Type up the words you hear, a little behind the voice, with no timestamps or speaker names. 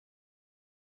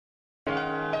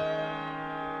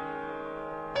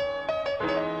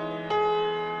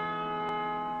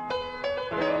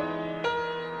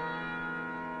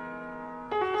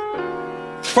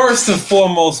First and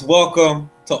foremost, welcome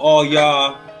to all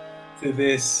y'all to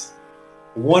this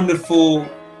wonderful,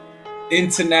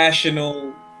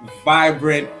 international,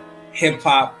 vibrant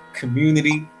hip-hop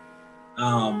community.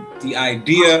 The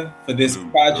idea for this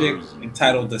project,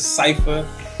 entitled The c.i.p.h.e.r,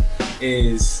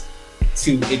 is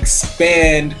to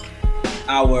expand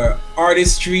our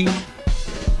artistry,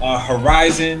 our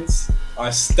horizons,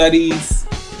 our studies,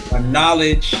 our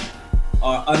knowledge,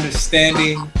 our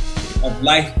understanding of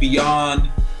life beyond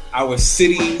our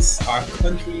cities, our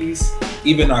countries,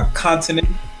 even our continent,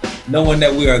 knowing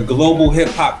that we are a global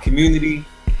hip-hop community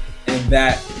and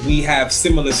that we have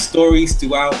similar stories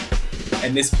throughout.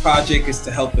 And this project is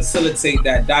to help facilitate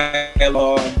that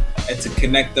dialogue and to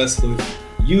connect us with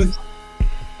youth,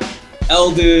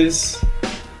 elders,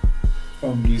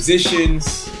 from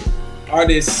musicians,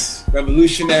 artists,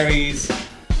 revolutionaries,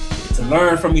 to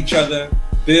learn from each other,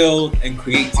 build, and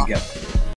create together.